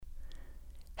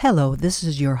Hello, this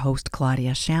is your host,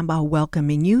 Claudia Shambaugh,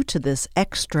 welcoming you to this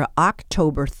extra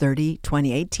October 30,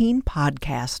 2018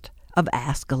 podcast of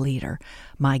Ask a Leader.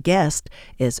 My guest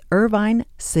is Irvine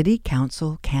City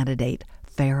Council candidate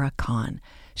Farrah Khan.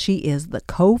 She is the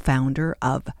co-founder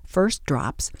of First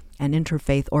Drops, an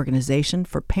interfaith organization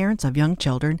for parents of young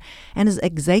children, and is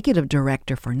executive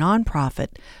director for nonprofit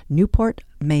Newport,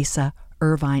 Mesa,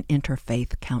 Irvine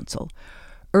Interfaith Council.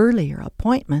 Earlier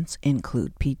appointments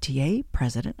include PTA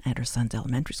president at her son's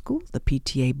elementary school, the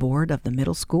PTA board of the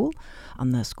middle school,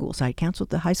 on the school side council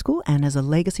at the high school, and as a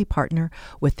legacy partner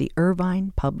with the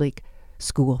Irvine Public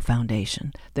School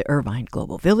Foundation, the Irvine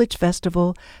Global Village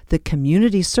Festival, the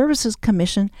Community Services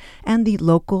Commission, and the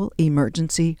local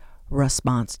emergency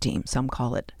response team, some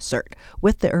call it CERT,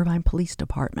 with the Irvine Police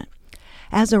Department.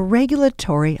 As a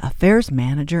regulatory affairs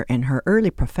manager in her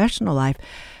early professional life,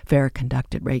 Farrah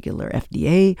conducted regular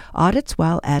FDA audits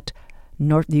while at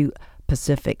Northview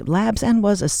Pacific Labs and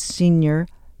was a senior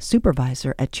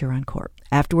supervisor at Huron Corp.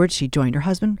 Afterwards, she joined her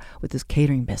husband with his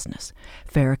catering business.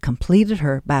 Farrah completed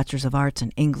her Bachelor's of Arts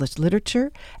in English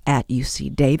Literature at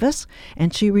UC Davis,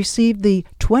 and she received the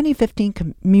 2015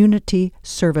 Community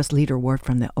Service Leader Award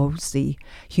from the OC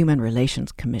Human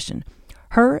Relations Commission.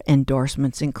 Her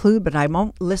endorsements include, but I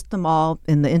won't list them all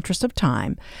in the interest of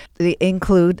time, they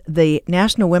include the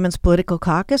National Women's Political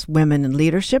Caucus, Women in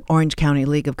Leadership, Orange County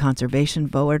League of Conservation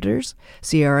Voters,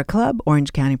 Sierra Club,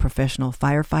 Orange County Professional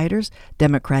Firefighters,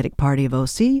 Democratic Party of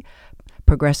OC,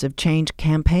 Progressive Change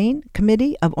Campaign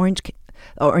Committee of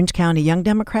Orange County Young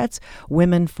Democrats,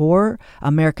 Women for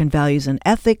American Values and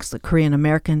Ethics, the Korean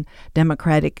American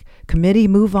Democratic Committee,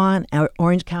 Move On,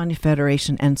 Orange County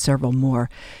Federation, and several more.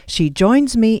 She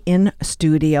joins me in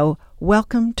studio.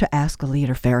 Welcome to Ask a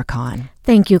Leader, Farrah Khan.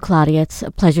 Thank you, Claudia. It's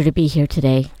a pleasure to be here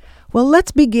today. Well,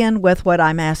 let's begin with what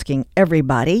I'm asking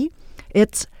everybody.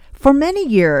 It's, for many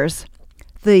years,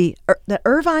 the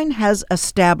Irvine has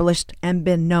established and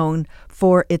been known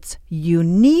for its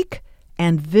unique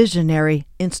and visionary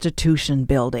institution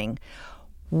building.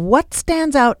 What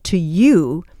stands out to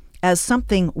you as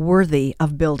something worthy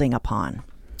of building upon?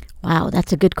 Wow,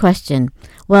 that's a good question.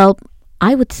 Well,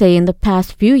 I would say in the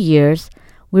past few years,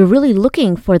 we're really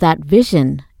looking for that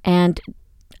vision and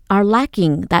are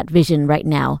lacking that vision right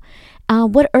now.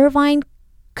 What Irvine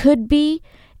could be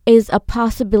is a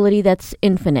possibility that's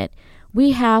infinite.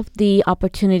 We have the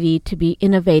opportunity to be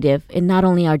innovative in not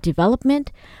only our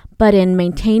development, but in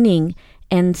maintaining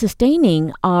and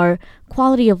sustaining our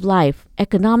quality of life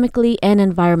economically and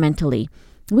environmentally.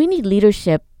 We need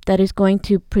leadership that is going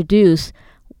to produce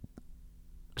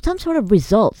some sort of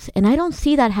results, and I don't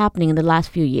see that happening in the last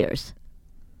few years.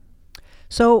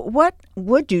 So what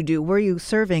would you do? Were you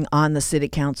serving on the city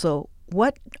council?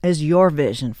 What is your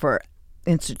vision for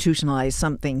institutionalize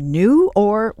something new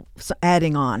or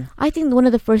adding on? I think one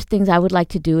of the first things I would like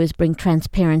to do is bring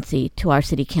transparency to our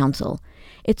city council.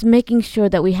 It's making sure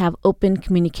that we have open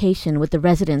communication with the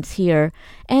residents here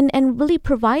and really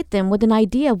provide them with an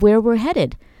idea of where we're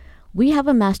headed. We have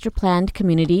a master planned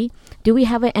community. Do we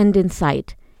have an end in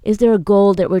sight? Is there a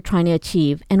goal that we're trying to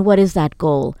achieve? And what is that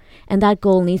goal? And that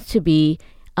goal needs to be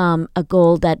a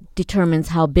goal that determines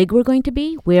how big we're going to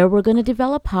be, where we're going to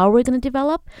develop, how we're going to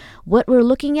develop, what we're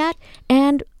looking at,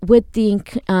 and with the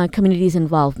community's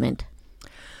involvement.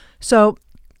 So,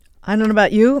 I don't know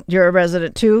about you. You're a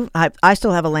resident too. I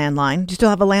still have a landline. Do you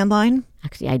still have a landline?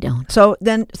 Actually, I don't. So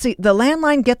then, see, the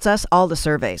landline gets us all the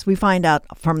surveys. We find out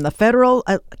from the federal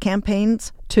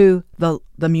campaigns to the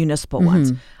municipal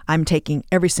ones. I'm taking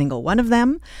every single one of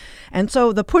them. And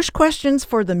so the push questions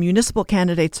for the municipal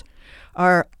candidates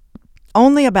are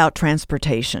only about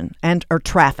transportation or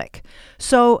traffic.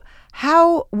 So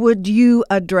how would you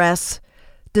address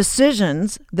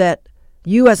decisions that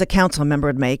you as a council member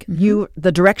would make,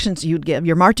 the directions you'd give,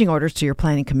 your marching orders to your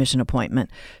planning commission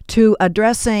appointment, to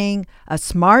addressing a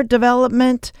smart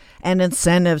development and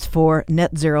incentives for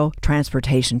net zero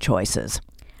transportation choices?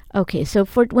 Okay, so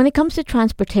when it comes to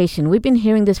transportation, we've been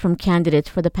hearing this from candidates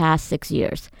for the past 6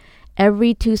 years.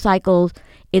 Every 2 cycles,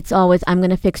 it's always, I'm going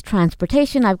to fix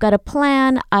transportation. I've got a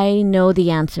plan. I know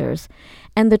the answers.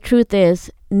 And the truth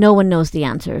is, no one knows the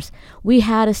answers. We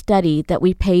had a study that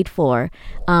we paid for,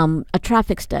 a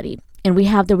traffic study, and we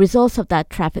have the results of that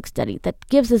traffic study that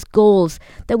gives us goals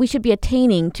that we should be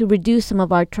attaining to reduce some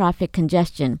of our traffic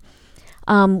congestion.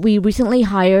 We recently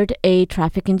hired a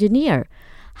traffic engineer.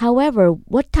 However,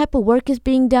 what type of work is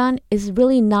being done is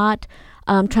really not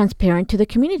transparent to the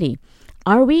community.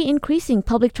 Are we increasing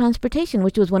public transportation,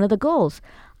 which was one of the goals?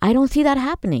 I don't see that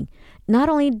happening. Not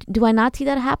only do I not see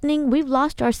that happening, we've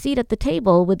lost our seat at the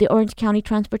table with the Orange County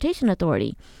Transportation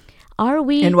Authority. Are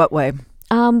we? In what way?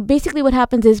 Basically what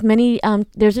happens is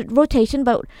there's a rotation,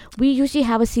 but we usually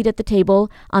have a seat at the table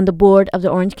on the board of the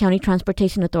Orange County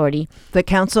Transportation Authority. The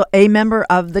council, a member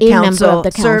of the council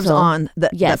serves on the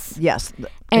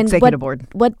executive board.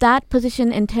 What that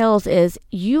position entails is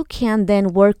you can then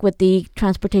work with the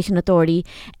Transportation Authority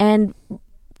and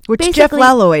which Jeff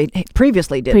Lalloway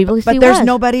previously did. But there's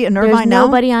nobody in Irvine now? There's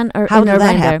nobody in How Irvine did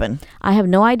that happen? I have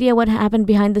no idea what happened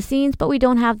behind the scenes, but we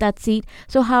don't have that seat.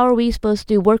 So how are we supposed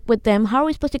to work with them? How are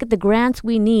we supposed to get the grants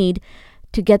we need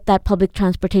to get that public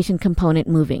transportation component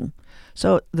moving?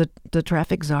 So the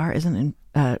traffic czar isn't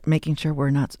making sure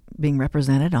we're not being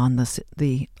represented on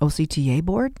the OCTA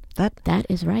board? That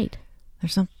is right.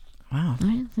 There's some... Wow.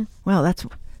 Right. Well,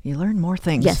 you learn more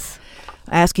things. Yes.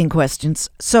 Asking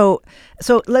questions. So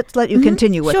let's let you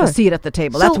continue with the seat at the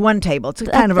table. That's one table. It's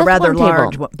kind of a rather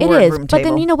large boardroom table. It is. But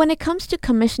then, when it comes to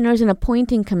commissioners and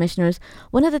appointing commissioners,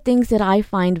 one of the things that I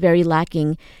find very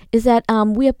lacking is that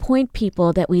we appoint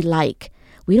people that we like.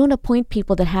 We don't appoint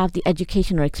people that have the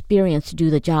education or experience to do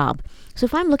the job. So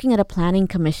if I'm looking at a planning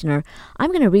commissioner,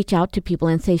 I'm going to reach out to people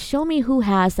and say, show me who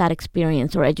has that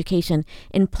experience or education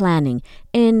in planning,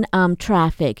 in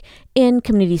traffic, in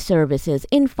community services,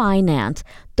 in finance.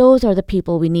 Those are the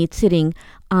people we need sitting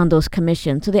on those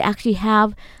commissions. So they actually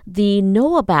have the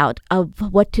know-about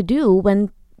of what to do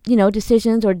when,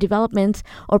 decisions or developments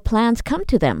or plans come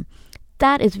to them.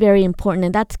 That is very important,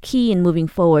 and that's key in moving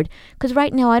forward. Because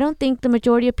right now, I don't think the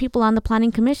majority of people on the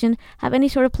Planning Commission have any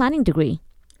sort of planning degree.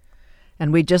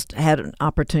 And we just had an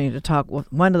opportunity to talk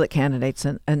with one of the candidates,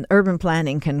 and urban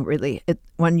planning can really,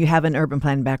 when you have an urban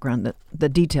planning background, the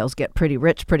details get pretty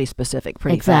rich, pretty specific,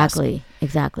 pretty fast.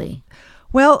 Exactly.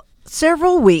 Well,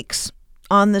 several weeks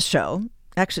on the show,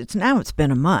 actually it's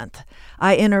been a month,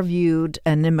 I interviewed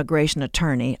an immigration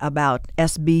attorney about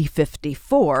SB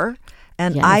 54,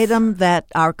 an item that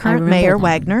our current mayor,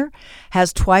 Wagner,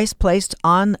 has twice placed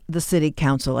on the city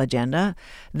council agenda.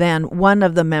 Then one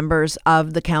of the members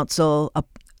of the council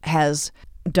has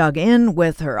dug in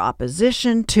with her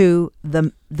opposition to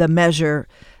the measure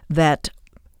that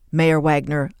Mayor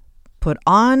Wagner put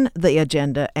on the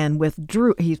agenda and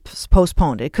withdrew. He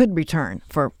postponed it. It could return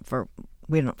for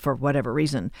whatever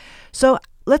reason. So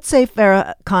let's say,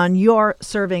 Farrah Khan, you're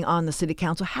serving on the city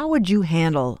council. How would you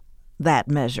handle that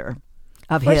measure?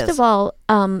 First of all,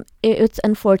 it's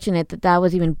unfortunate that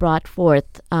was even brought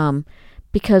forth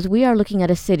because we are looking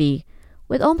at a city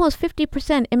with almost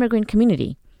 50% immigrant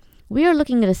community. We are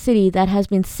looking at a city that has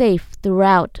been safe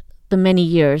throughout the many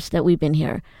years that we've been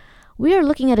here. We are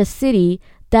looking at a city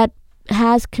that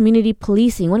has community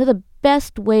policing, one of the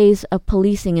best ways of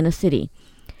policing in a city.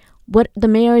 What the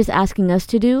mayor is asking us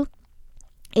to do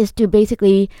is to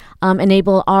basically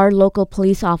enable our local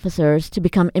police officers to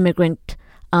become immigrant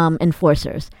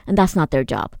enforcers, and that's not their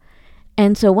job.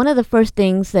 And so one of the first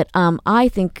things that I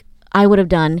think I would have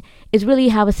done is really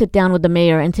have a sit down with the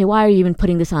mayor and say, why are you even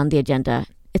putting this on the agenda?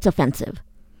 It's offensive.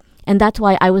 And that's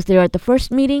why I was there at the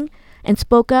first meeting and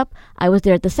spoke up. I was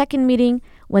there at the second meeting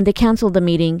when they canceled the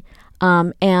meeting,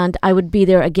 and I would be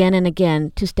there again and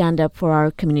again to stand up for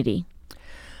our community.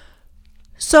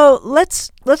 So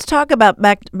let's talk about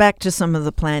back to some of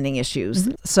the planning issues.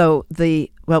 Mm-hmm. So we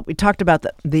talked about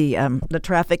the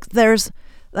traffic. There's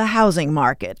the housing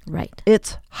market. Right.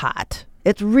 It's hot.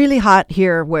 It's really hot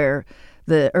here where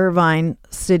the Irvine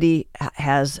City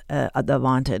has the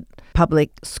vaunted public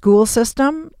school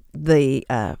system,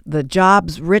 the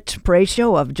jobs rich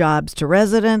ratio of jobs to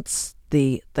residents,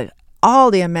 the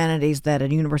all the amenities that a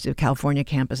University of California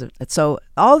campus. So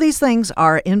all these things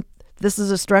are in. This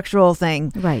is a structural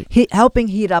thing, right? Helping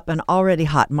heat up an already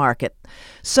hot market.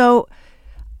 So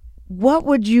what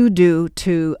would you do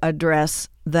to address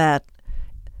that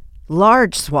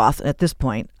large swath at this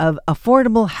point of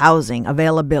affordable housing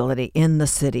availability in the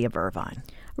city of Irvine?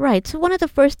 Right. So one of the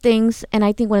first things, and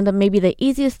I think one of maybe the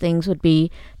easiest things would be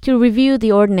to review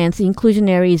the ordinance, the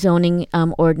inclusionary zoning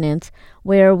ordinance,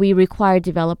 where we require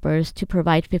developers to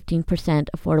provide 15%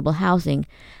 affordable housing.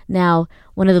 Now,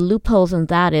 one of the loopholes in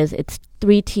that is it's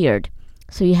 3-tiered.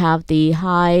 So you have the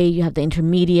high, you have the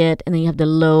intermediate, and then you have the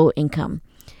low income.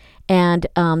 And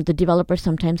the developers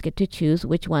sometimes get to choose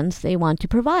which ones they want to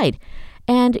provide.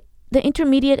 And the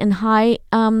intermediate and high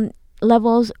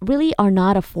levels really are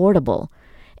not affordable.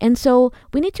 And so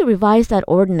we need to revise that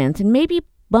ordinance and maybe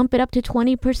bump it up to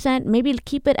 20%, maybe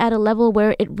keep it at a level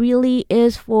where it really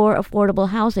is for affordable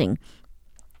housing.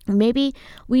 Maybe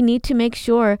we need to make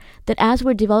sure that as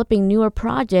we're developing newer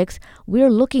projects, we're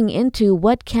looking into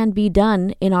what can be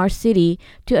done in our city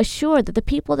to assure that the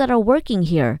people that are working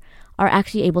here are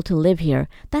actually able to live here.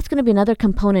 That's going to be another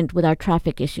component with our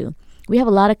traffic issue. We have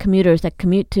a lot of commuters that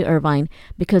commute to Irvine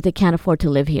because they can't afford to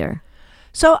live here.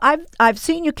 So I've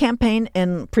seen you campaign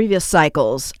in previous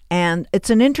cycles, and it's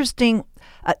an interesting.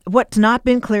 What's not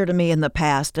been clear to me in the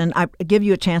past, and I give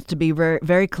you a chance to be very,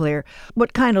 very clear,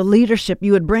 what kind of leadership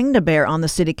you would bring to bear on the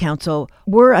city council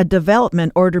were a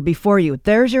development order before you.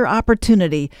 There's your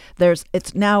opportunity.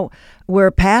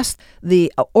 We're past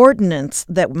the ordinance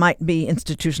that might be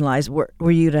institutionalized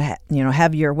were you to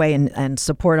have your way and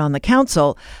support on the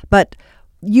council, but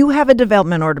you have a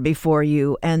development order before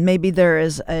you, and maybe there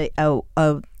is a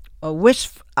wish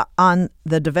on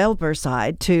the developer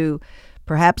side to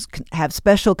perhaps have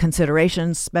special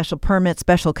considerations, special permits,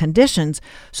 special conditions.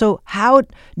 So how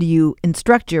do you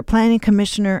instruct your planning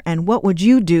commissioner, and what would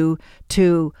you do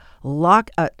to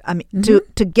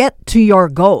to get to your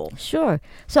goal? Sure.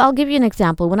 So I'll give you an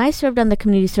example. When I served on the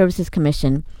Community Services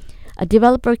Commission, a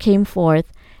developer came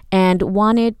forth and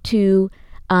wanted to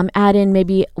add in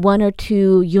maybe 1 or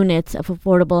 2 units of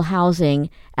affordable housing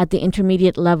at the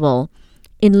intermediate level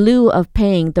in lieu of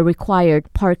paying the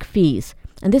required park fees.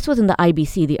 And this was in the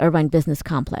IBC, the Irvine Business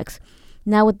Complex.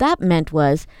 Now, what that meant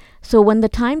was, so when the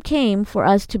time came for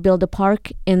us to build a park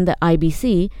in the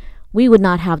IBC, we would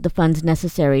not have the funds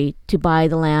necessary to buy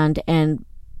the land and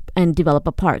develop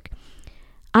a park.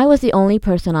 I was the only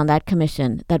person on that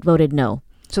commission that voted no.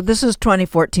 So this is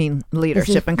 2014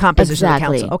 leadership and composition of the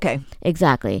council. Okay.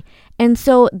 Exactly. And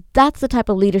so that's the type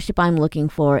of leadership I'm looking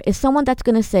for, is someone that's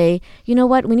going to say, you know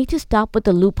what, we need to stop with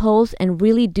the loopholes and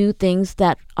really do things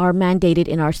that are mandated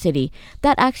in our city,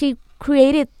 that actually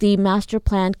created the master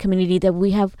planned community that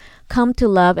we have come to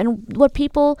love and what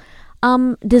people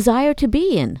desire to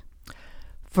be in.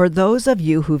 For those of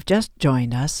you who've just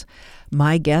joined us,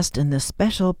 my guest in this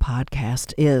special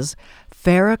podcast is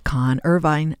Farrah Khan,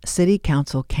 Irvine City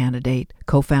Council candidate,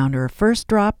 co-founder of First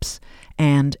Drops,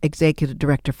 and executive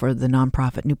director for the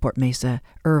nonprofit Newport Mesa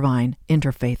Irvine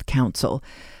Interfaith Council.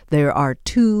 There are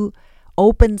 2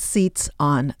 open seats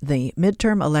on the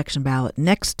midterm election ballot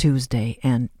next Tuesday,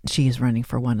 and she is running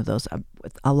for one of those,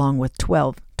 along with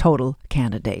 12 total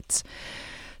candidates.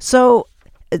 So,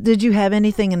 did you have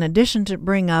anything in addition to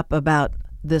bring up about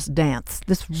this dance,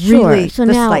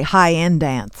 like high-end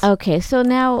dance? Okay, so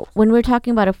now when we're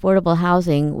talking about affordable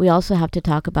housing, we also have to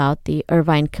talk about the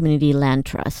Irvine Community Land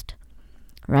Trust,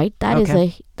 right? That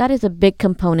is a big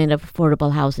component of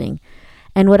affordable housing.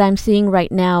 And what I'm seeing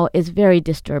right now is very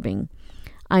disturbing.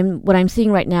 What I'm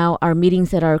seeing right now are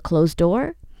meetings that are closed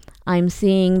door. I'm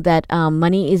seeing that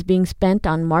money is being spent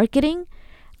on marketing.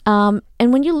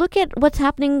 And when you look at what's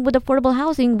happening with affordable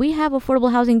housing, we have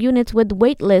affordable housing units with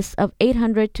wait lists of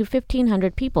 800 to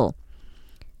 1,500 people.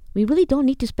 We really don't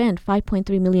need to spend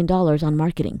 $5.3 million on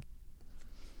marketing.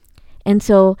 And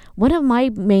so one of my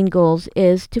main goals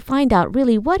is to find out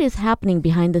really what is happening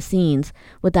behind the scenes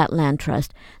with that land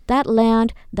trust. That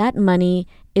land, that money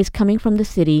is coming from the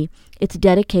city. It's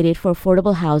dedicated for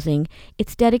affordable housing.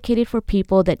 It's dedicated for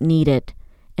people that need it.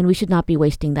 And we should not be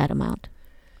wasting that amount.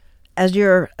 As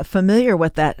you're familiar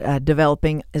with that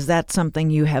developing, is that something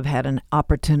you have had an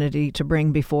opportunity to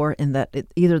bring before in that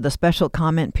either the special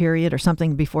comment period or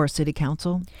something before City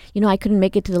Council? You know, I couldn't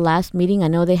make it to the last meeting. I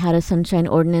know they had a sunshine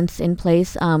ordinance in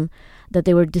place that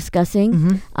they were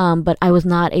discussing, but I was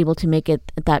not able to make it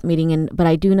at that meeting. But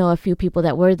I do know a few people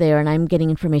that were there, and I'm getting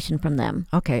information from them.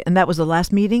 Okay, and that was the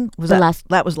last meeting?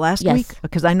 That was last yes. week?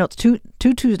 Because I know it's two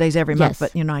Tuesdays every month,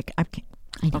 but I can't.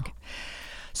 I know. Okay.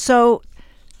 So.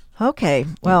 Okay,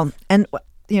 well, and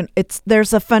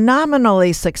there's a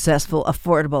phenomenally successful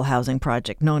affordable housing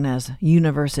project known as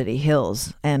University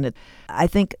Hills, and I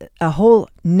think a whole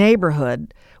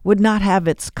neighborhood would not have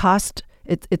its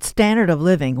standard of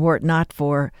living were it not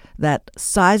for that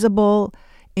sizable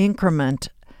increment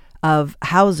of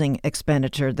housing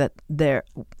expenditure that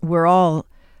we're all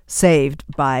saved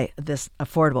by this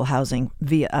affordable housing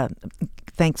via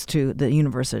thanks to the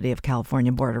University of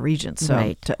California Board of Regents,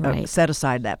 to set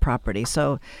aside that property.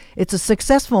 So it's a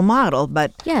successful model,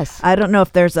 but yes, I don't know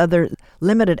if there's other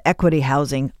limited equity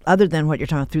housing other than what you're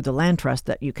talking about through the land trust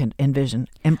that you can envision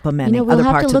implementing other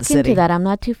parts of the city. We'll have to look into that. I'm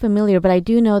not too familiar, but I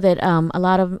do know that a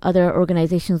lot of other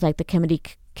organizations like the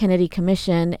Kennedy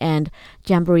Commission and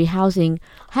Jamboree Housing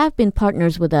have been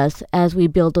partners with us as we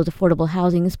build those affordable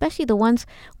housing, especially the ones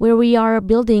where we are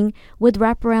building with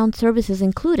wraparound services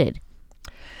included.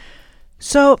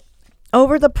 So,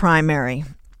 over the primary,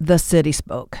 the city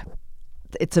spoke.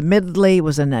 It admittedly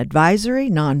was an advisory,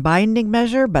 non-binding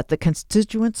measure, but the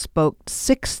constituents spoke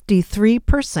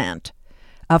 63%,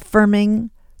 affirming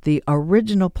the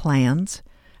original plans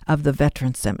of the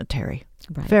Veterans Cemetery.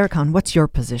 Right. Farrah Khan, what's your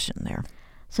position there?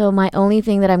 So my only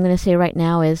thing that I'm going to say right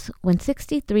now is when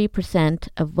 63%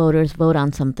 of voters vote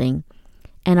on something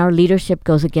and our leadership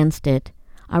goes against it,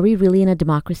 are we really in a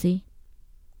democracy?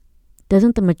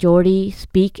 Doesn't the majority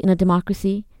speak in a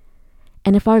democracy?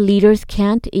 And if our leaders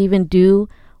can't even do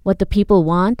what the people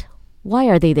want, why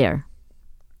are they there?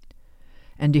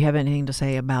 And do you have anything to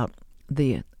say about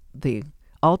the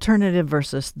alternative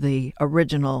versus the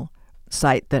original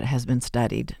site that has been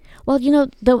studied? Well,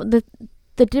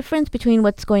 the difference between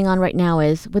what's going on right now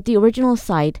is with the original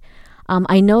site,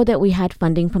 I know that we had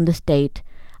funding from the state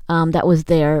that was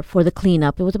there for the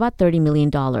cleanup. It was about $30 million.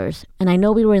 And I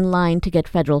know we were in line to get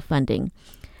federal funding.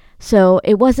 So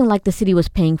it wasn't like the city was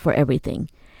paying for everything.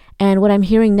 And what I'm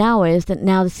hearing now is that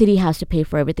now the city has to pay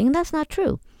for everything. And that's not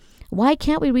true. Why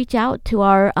can't we reach out to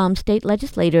our state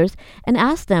legislators and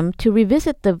ask them to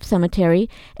revisit the cemetery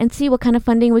and see what kind of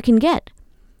funding we can get?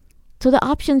 So the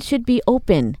options should be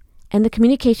open, and the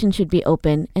communication should be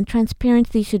open, and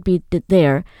transparency should be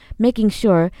there, making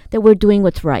sure that we're doing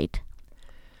what's right.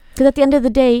 Because at the end of the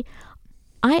day,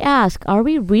 I ask, are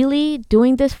we really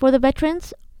doing this for the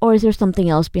veterans, or is there something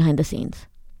else behind the scenes?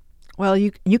 Well,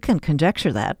 you can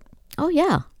conjecture that. Oh,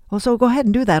 yeah. Well, so go ahead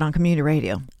and do that on community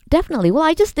radio. Definitely. Well,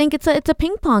 I just think it's a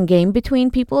ping pong game between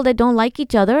people that don't like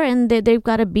each other and they've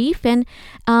got a beef, and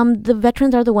the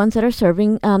veterans are the ones that are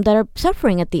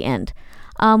suffering at the end.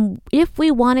 If we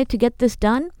wanted to get this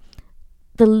done,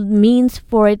 the means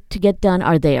for it to get done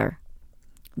are there.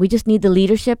 We just need the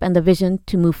leadership and the vision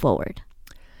to move forward.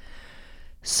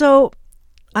 So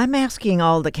I'm asking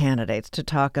all the candidates to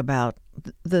talk about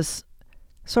this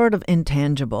sort of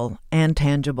intangible and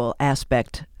tangible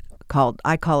aspect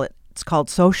it's called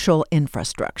social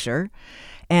infrastructure.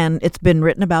 And it's been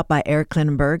written about by Eric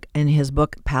Klinenberg in his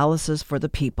book, Palaces for the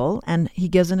People. And he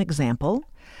gives an example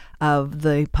of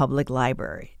the public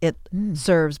library. It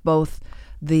serves both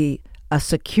a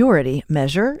security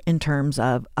measure in terms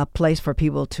of a place for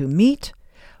people to meet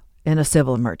in a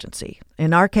civil emergency.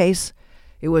 In our case,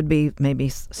 it would be maybe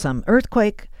some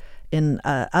earthquake. In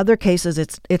other cases,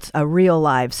 it's a real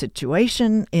live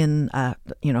situation in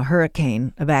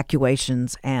hurricane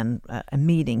evacuations and a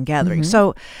meeting gathering.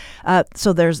 Mm-hmm.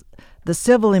 So there's the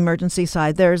civil emergency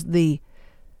side. There's the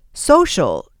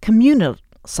social communal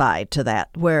side to that,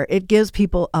 where it gives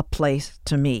people a place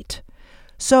to meet.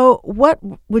 So what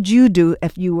would you do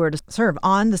if you were to serve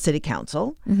on the city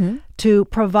council to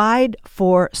provide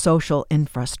for social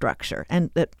infrastructure?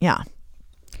 And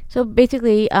So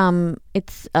basically,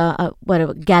 it's a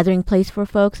gathering place for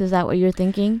folks. Is that what you're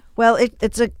thinking? Well,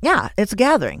 it's a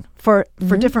gathering for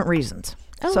different reasons.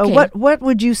 Okay. So what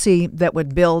would you see that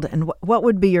would build, and what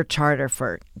would be your charter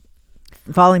for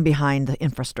falling behind the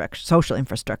infrastructure, social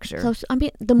infrastructure? So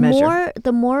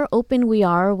the more open we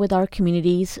are with our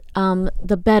communities,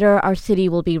 the better our city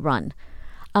will be run.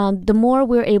 The more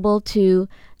we're able to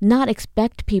not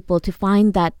expect people to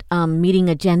find that meeting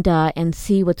agenda and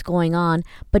see what's going on,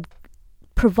 but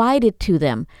provide it to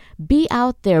them. Be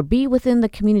out there, be within the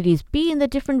communities, be in the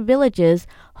different villages,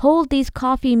 hold these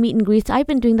coffee meet and greets. I've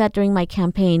been doing that during my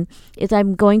campaign, is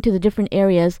I'm going to the different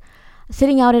areas,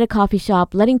 sitting out at a coffee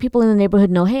shop, letting people in the neighborhood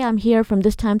know, hey, I'm here from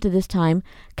this time to this time.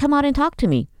 Come out and talk to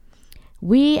me.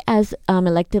 We as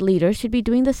elected leaders should be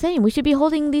doing the same. We should be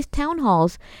holding these town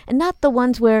halls, and not the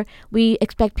ones where we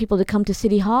expect people to come to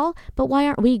City Hall, but why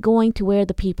aren't we going to where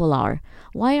the people are?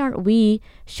 Why aren't we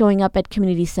showing up at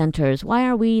community centers? Why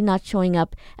are we not showing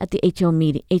up at the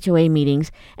HOA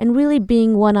meetings and really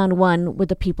being one-on-one with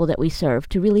the people that we serve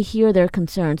to really hear their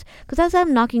concerns? Because as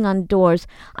I'm knocking on doors,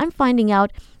 I'm finding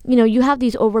out, you have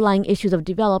these overlying issues of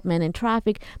development and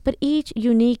traffic, but each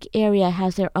unique area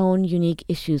has their own unique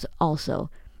issues also.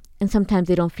 And sometimes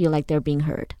they don't feel like they're being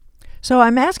heard. So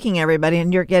I'm asking everybody,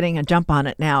 and you're getting a jump on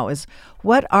it now, is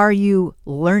what are you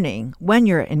learning when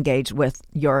you're engaged with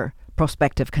your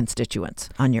prospective constituents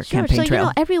on your campaign trail?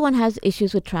 So, everyone has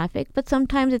issues with traffic, but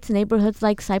sometimes it's neighborhoods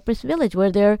like Cypress Village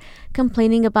where they're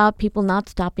complaining about people not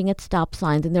stopping at stop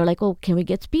signs, and they're like, oh, can we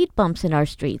get speed bumps in our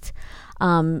streets?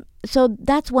 So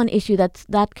that's one issue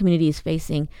that community is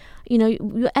facing.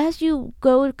 As you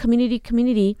go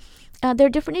community, there are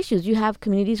different issues. You have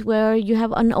communities where you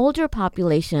have an older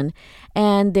population,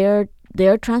 and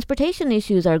their transportation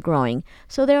issues are growing.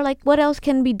 So they're like, what else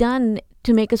can be done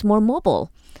to make us more mobile?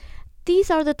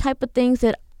 These are the type of things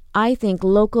that I think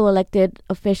local elected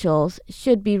officials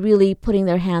should be really putting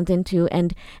their hands into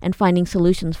and finding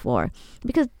solutions for.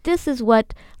 Because this is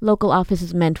what local office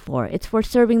is meant for. It's for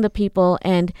serving the people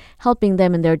and helping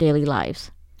them in their daily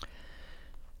lives.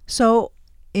 So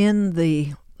in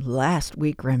the last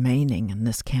week remaining in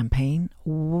this campaign,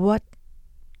 what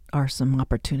are some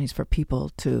opportunities for people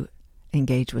to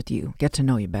engage with you, get to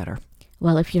know you better?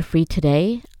 Well, if you're free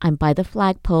today, I'm by the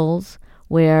flagpoles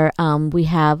where we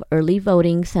have early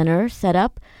voting center set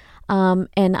up.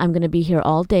 And I'm going to be here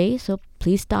all day, so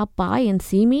please stop by and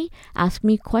see me, ask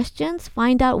me questions,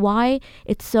 find out why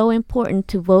it's so important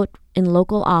to vote in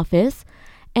local office.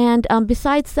 And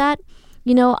besides that,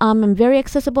 I'm very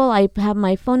accessible. I have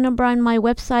my phone number on my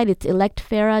website. It's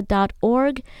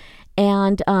electfarrah.org.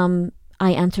 And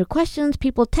I answer questions.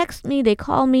 People text me. They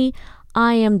call me.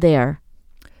 I am there.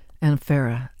 And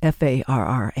Farrah,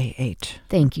 Farrah.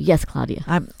 Thank you. Yes, Claudia.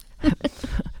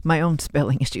 My own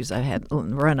spelling issues I've had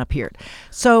run up here.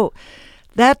 So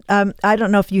that, I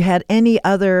don't know if you had any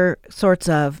other sorts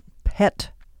of pet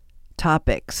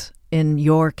topics in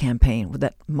your campaign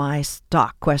that my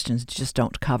stock questions just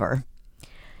don't cover.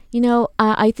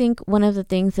 I think one of the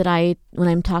things that when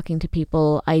I'm talking to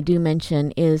people, I do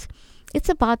mention is it's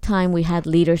about time we had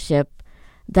leadership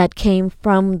that came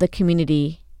from the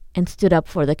community and stood up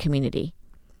for the community.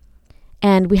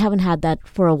 And we haven't had that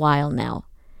for a while now.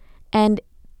 And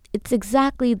it's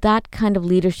exactly that kind of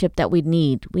leadership that we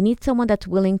need. We need someone that's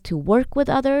willing to work with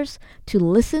others, to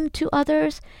listen to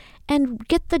others, and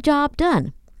get the job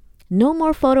done. No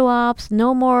more photo ops,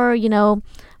 no more,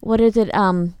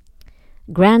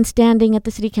 grandstanding at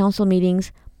the city council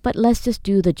meetings, but let's just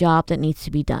do the job that needs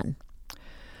to be done.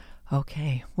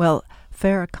 Okay. Well,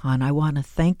 Farrah Khan, I want to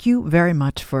thank you very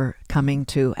much for coming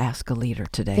to Ask a Leader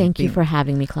today. Thank you for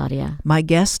having me, Claudia. My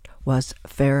guest was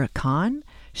Farrah Khan.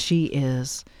 She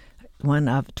is one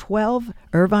of 12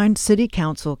 Irvine City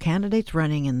Council candidates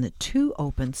running in the 2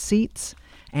 open seats,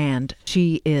 and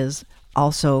she is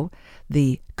also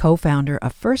the co-founder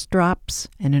of First Drops,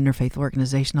 an interfaith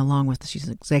organization, along with she's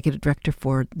executive director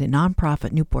for the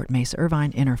nonprofit Newport, Mesa,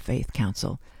 Irvine Interfaith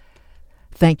Council.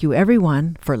 Thank you,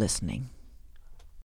 everyone, for listening.